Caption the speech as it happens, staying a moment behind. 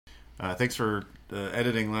Thanks for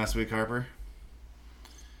editing last week, Harper.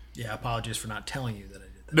 Yeah, apologies for not telling you that I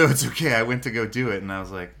did that. No, it's okay. I went to go do it, and I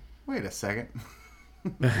was like, wait a second.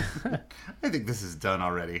 I think this is done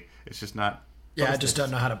already. It's just not... Yeah, posted. I just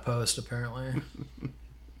don't know how to post, apparently.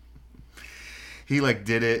 He,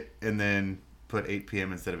 did it and then put 8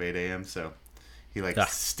 p.m. instead of 8 a.m., so he,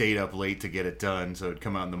 stayed up late to get it done so it'd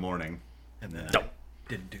come out in the morning. And then I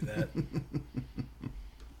didn't do that.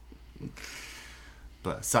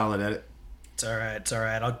 But solid edit. It's all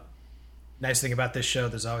right. Nice thing about this show,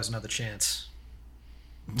 there's always another chance.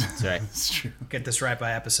 That's right. That's true. Get this right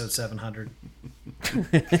by episode 700.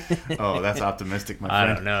 Oh, that's optimistic, my friend.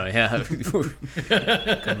 I don't know.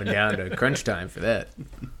 Yeah, coming down to crunch time for that.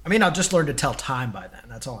 I mean, I'll just learn to tell time by then.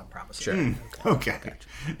 That's all I'm promising. Sure. Okay. Gotcha.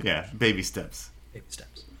 Yeah, baby steps. Baby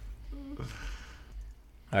steps.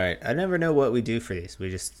 All right. I never know what we do for these. We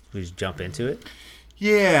just jump into it.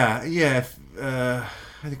 Yeah. I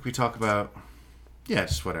think we talk about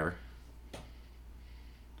just whatever.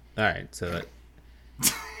 All right. So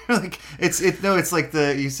it's like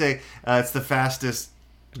you say it's the fastest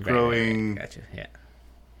growing Gotcha.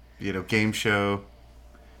 Yeah. Game show.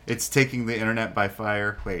 It's taking the internet by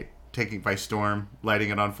fire. Taking it by storm, lighting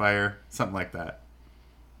it on fire, something like that.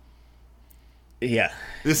 Yeah.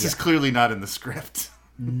 This is clearly not in the script.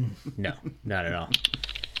 No, not at all.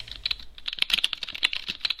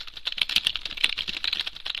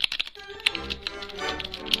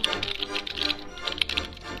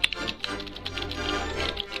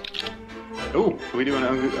 Oh, are we doing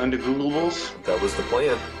Undegooglables? That was the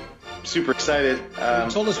plan. Super excited. You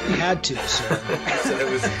told us we had to, so...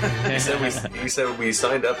 He said we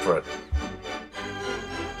signed up for it.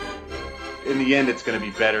 In the end, it's going to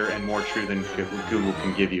be better and more true than Google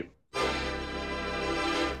can give you.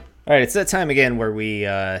 All right, it's that time again where we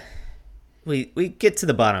get to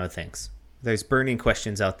the bottom of things. There's burning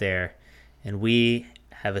questions out there, and we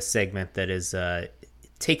have a segment that is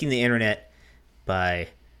taking the internet by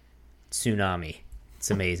tsunami.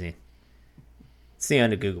 It's amazing. It's the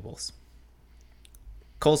Undegooglables.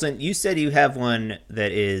 Colson, you said you have one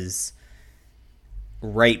that is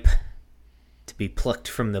ripe to be plucked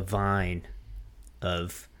from the vine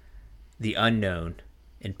of the unknown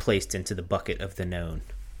and placed into the bucket of the known.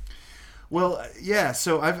 Well, yeah.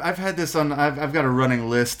 So I've had this on. I've got a running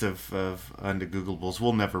list of Undegooglables.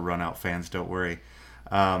 We'll never run out, fans. Don't worry.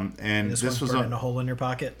 And this was burning a hole in your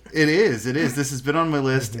pocket. It is. This has been on my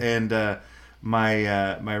list, and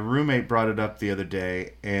my roommate brought it up the other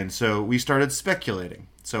day, and so we started speculating.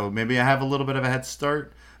 So maybe I have a little bit of a head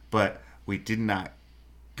start, but we did not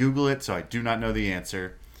Google it, so I do not know the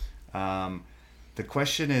answer. The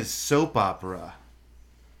question is soap opera.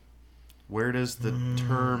 Where does the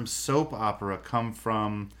term soap opera come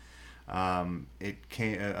from?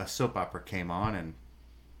 A soap opera came on, and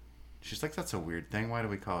she's like, "That's a weird thing. Why do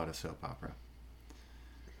we call it a soap opera?"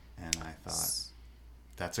 And I thought,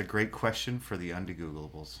 that's a great question for the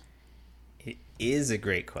Undegooglables. It is a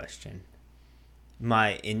great question.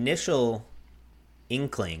 My initial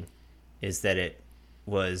inkling is that it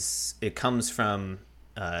comes from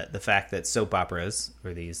the fact that soap operas,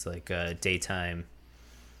 or these daytime,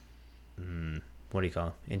 what do you call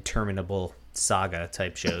them? Interminable saga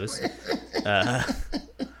type shows,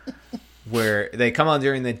 where they come on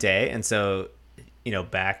during the day, and so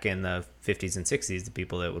back in the 50s and 60s, the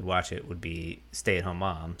people that would watch it would be stay-at-home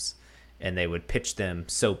moms, and they would pitch them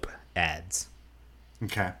soap ads.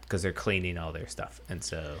 Okay. Because they're cleaning all their stuff, and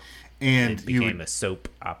so it became a soap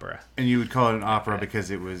opera. And you would call it an opera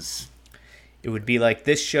because it was... It would be like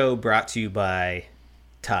this show brought to you by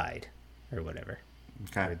Tide, or whatever.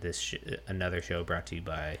 Okay. Or this another show brought to you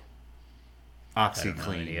by...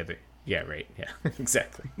 OxyClean. Yeah, right. Yeah,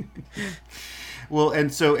 exactly. Well,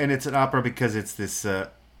 and it's an opera because it's this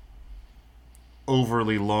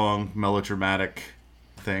overly long melodramatic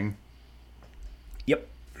thing. Yep.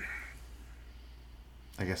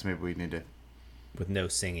 I guess maybe we need to... With no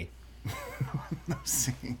singing. No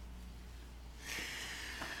singing.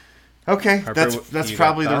 Okay, Harper, that's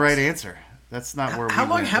probably the right answer. That's not where we How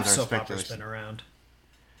long went have with our soap operas been around?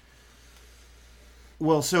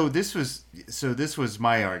 Well, so this was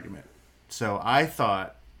my argument. So I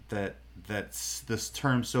thought that this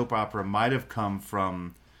term soap opera might have come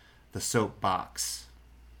from the soap box,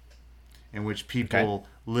 in which people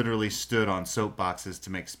literally stood on soap boxes to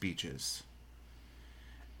make speeches,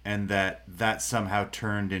 and that somehow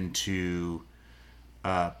turned into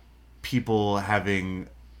people having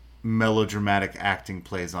melodramatic acting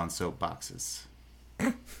plays on soap boxes.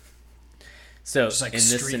 So Just like in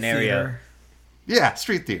this street scenario, theater. Yeah,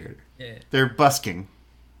 street theater. Yeah. They're busking.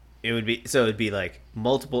 it'd be like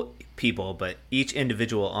multiple people, but each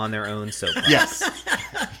individual on their own soapbox. Yes.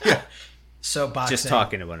 Yeah. Soapbox. Just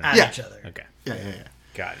talking to one at another. each other. Okay. Yeah.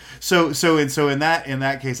 Got it. So in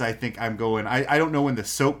that case, I think I'm going. I don't know when the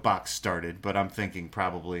soapbox started, but I'm thinking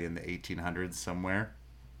probably in the 1800s somewhere.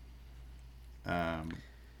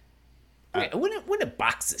 When did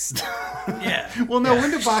boxes start? Yeah. Well, no.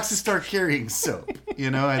 When did boxes start carrying soap?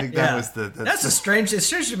 I think that was the. That's a strange. It's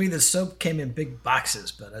strange to me that soap came in big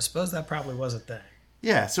boxes, but I suppose that probably was a thing.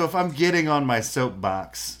 Yeah. So if I'm getting on my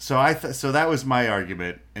soapbox, so that was my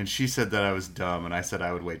argument, and she said that I was dumb, and I said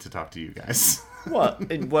I would wait to talk to you guys. Well,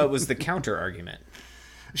 and what was the counter argument?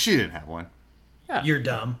 She didn't have one. Yeah, You're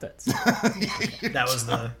dumb. That's That was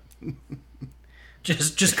the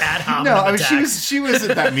just ad hominem No, I mean attack. she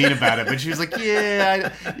wasn't that mean about it, but she was like,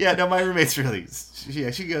 no, my roommate's really.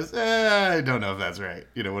 She goes, I don't know if that's right.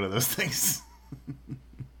 One of those things.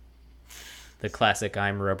 the classic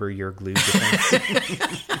 "I'm rubber, you're glue" defense.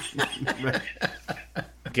 Right.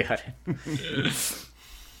 Got it.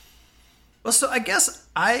 Well, so I guess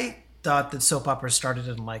I thought that soap operas started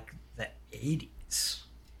in like the 80s,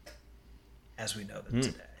 as we know them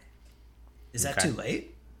today. Is that Okay. too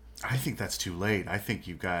late? I think that's too late. I think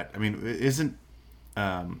you've got. I mean, isn't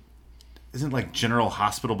like General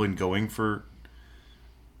Hospital been going for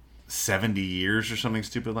 70 years or something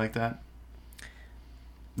stupid like that?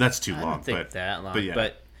 That's too long. I don't think but, that long, But yeah,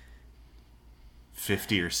 but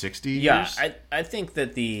 50 or 60 yeah, years. I think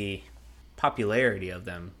that the popularity of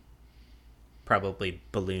them probably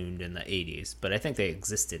ballooned in the 80s, but I think they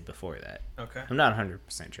existed before that. Okay. I'm not 100%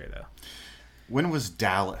 sure though. When was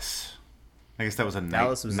Dallas? I guess that was a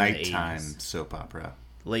Dallas was in the nighttime 80s. soap opera.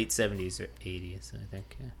 Late 70s or 80s, I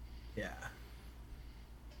think. Yeah.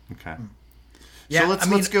 Yeah. Okay. Yeah, So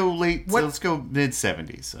let's go late. what- Let's go mid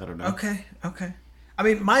 70s. I don't know. Okay. I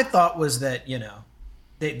mean, my thought was that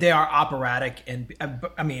they are operatic, and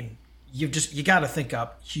I mean, you got to think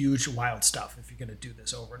up huge, wild stuff if you're going to do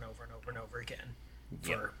this over and over and over and over again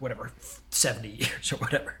for whatever 70 years or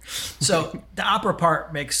whatever. So the opera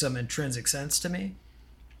part makes some intrinsic sense to me.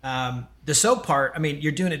 The soap part, I mean,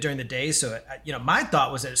 you're doing it during the day, so my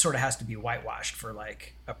thought was that it sort of has to be whitewashed for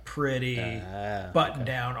like a pretty buttoned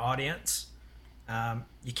down audience.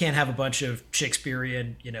 You can't have a bunch of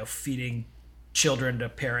Shakespearean, feeding children to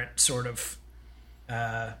parent sort of,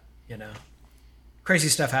 crazy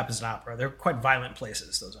stuff happens in opera. They're quite violent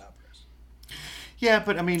places, those operas. Yeah,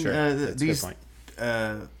 but I mean, Sure. That's a these.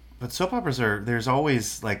 good But soap operas there's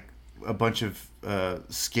always like a bunch of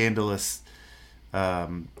scandalous,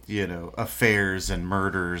 affairs and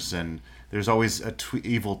murders, and there's always a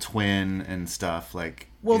evil twin and stuff like.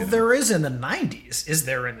 Well, there is in the 90s. Is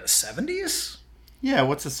there in the 70s? Yeah,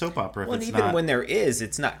 what's a soap opera? If Well, it's even not... when there is,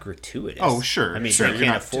 it's not gratuitous. Oh, sure, I mean, sure, they you're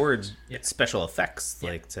can't not- afford special effects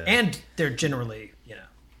And they're generally,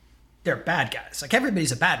 they're bad guys. Like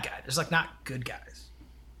everybody's a bad guy. There's like not good guys.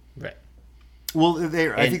 right. Well,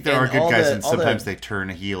 I think there are and good all guys, the- and all the- sometimes they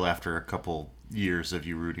turn a heel after a couple years of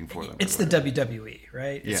you rooting for them. It's the WWE,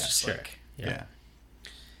 right? It's Yeah, just sure. like Yeah.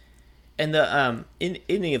 And the in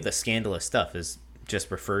any of the scandalous stuff is just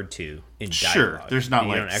referred to in dialogue. Sure, there's not, you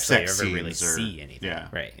like, don't actually sex ever really scenes or- see anything. yeah.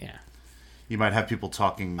 Right. Yeah. You might have people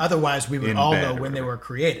talking. otherwise we would in all bed know or when they whatever. were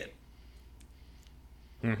created.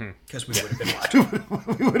 Because we would have been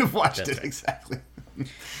watching. We would have watched it right. exactly.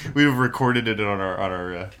 We would have recorded it on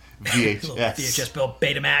our Little VHS. VHS built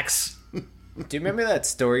Betamax. Do you remember that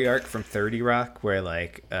story arc from 30 Rock where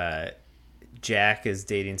like Jack is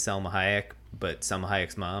dating Selma Hayek, but Selma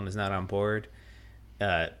Hayek's mom is not on board?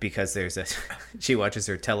 Because she watches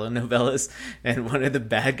her telenovelas, and one of the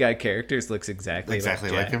bad guy characters looks exactly like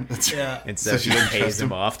Jack. him. That's right. Yeah. And so she she doesn't pays trust him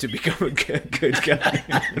him. off to become a good guy.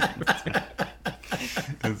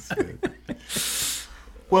 That's good.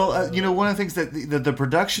 Well, one of the things that the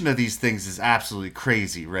production of these things is absolutely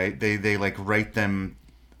crazy, right? They like write them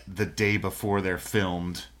the day before they're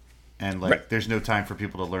filmed, and like Right. there's no time for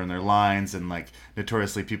people to learn their lines, and like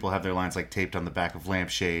notoriously people have their lines like taped on the back of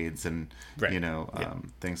lampshades, and Right.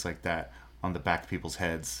 things like that on the back of people's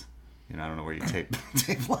heads. I don't know where you tape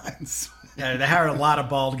lines. Yeah, they hired a lot of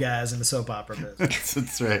bald guys in the soap opera business.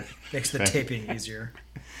 That's right. Makes the taping easier.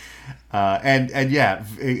 And yeah,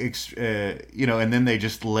 and then they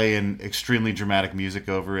just lay in extremely dramatic music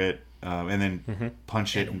over it, and then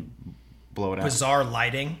punch it and blow it out. Bizarre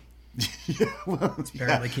lighting. Yeah, well,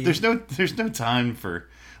 apparently key. There's no time for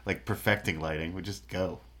like perfecting lighting. We just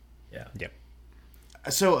go. Yeah. Yep.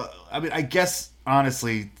 So I mean, I guess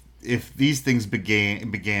honestly, if these things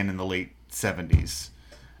began in the late 70s,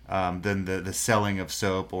 then the selling of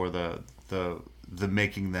soap or the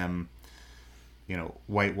making them,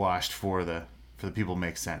 whitewashed for the for the people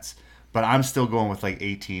makes sense. But I'm still going with like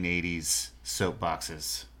 1880s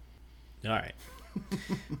soapboxes. All right.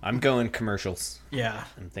 I'm going commercials. Yeah.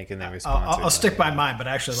 I'm thinking they were sponsored. I'll stick by mine, but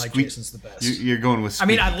I actually like Jason's the best. You're going with I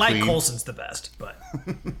mean, I Squeaky like Clean. Coulson's the best, but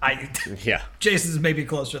Yeah. Jason's maybe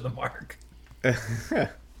closer to the mark. It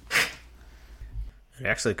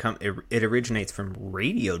actually it originates from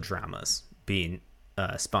radio dramas being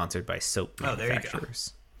sponsored by soap Oh, there you go.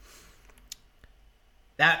 manufacturers.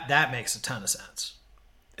 That makes a ton of sense.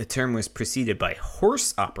 The term was preceded by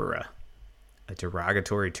horse opera, a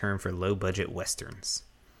derogatory term for low-budget westerns.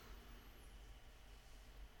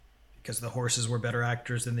 Because the horses were better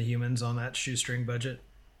actors than the humans on that shoestring budget.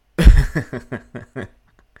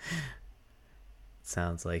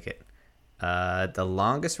 Sounds like it. The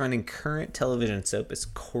longest-running current television soap is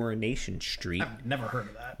Coronation Street, I've never heard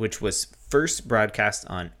of that. which was first broadcast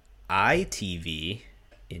on ITV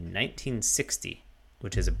in 1960,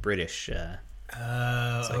 which is a British...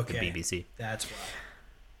 it's like okay. the BBC. That's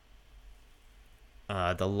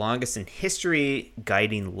why. The longest in history,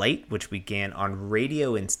 Guiding Light, which began on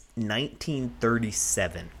radio in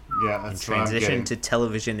 1937 Yeah, and that's what I'm getting. transitioned to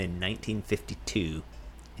television in 1952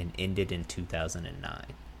 and ended in 2009.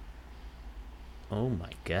 Oh my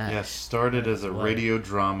god. Yeah, started as a What? radio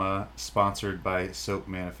drama sponsored by soap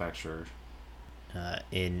manufacturer.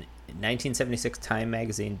 In 1976, Time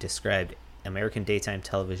magazine described American daytime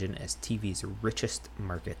television as TV's richest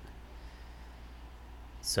market.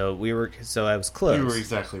 So I was close. You were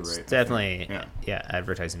exactly right. It's definitely, Yeah. yeah,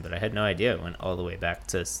 advertising, but I had no idea it went all the way back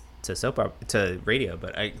to soap opera, to radio.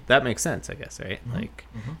 But that makes sense, I guess, right? Like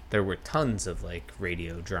there were tons of like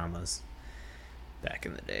radio dramas back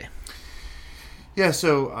in the day. Yeah,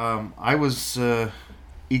 so I was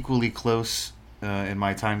equally close in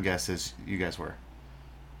my time guess as you guys were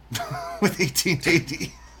with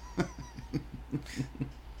 1880.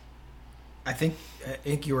 I think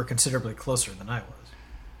you were considerably closer than I was.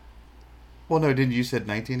 Well, no, didn't you said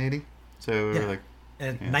 1980? So we were like,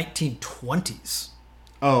 And 1920s.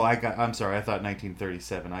 oh, I'm sorry, I thought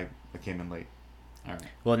 1937. I came in late. All right.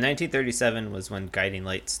 Well, 1937 was when Guiding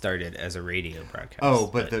Light started as a radio broadcast. Oh,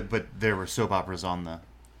 but there were soap operas on the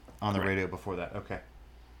Right. radio before that. Okay.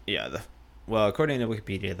 yeah, well, according to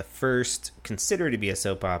Wikipedia, the first considered to be a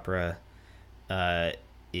soap opera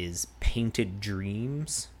is Painted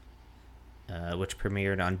Dreams, which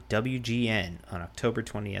premiered on WGN on October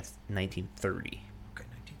 20th, 1930. Okay,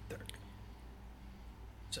 1930.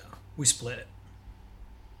 So we split it.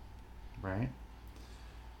 Right.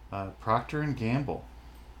 Procter and Gamble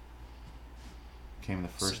became the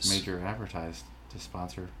first major advertised to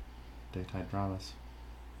sponsor daytime dramas.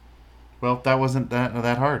 Well, that wasn't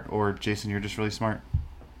that hard. Or Jason, you're just really smart.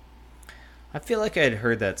 I feel like I'd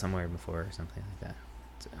heard that somewhere before or something like that.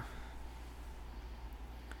 So.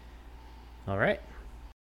 All right.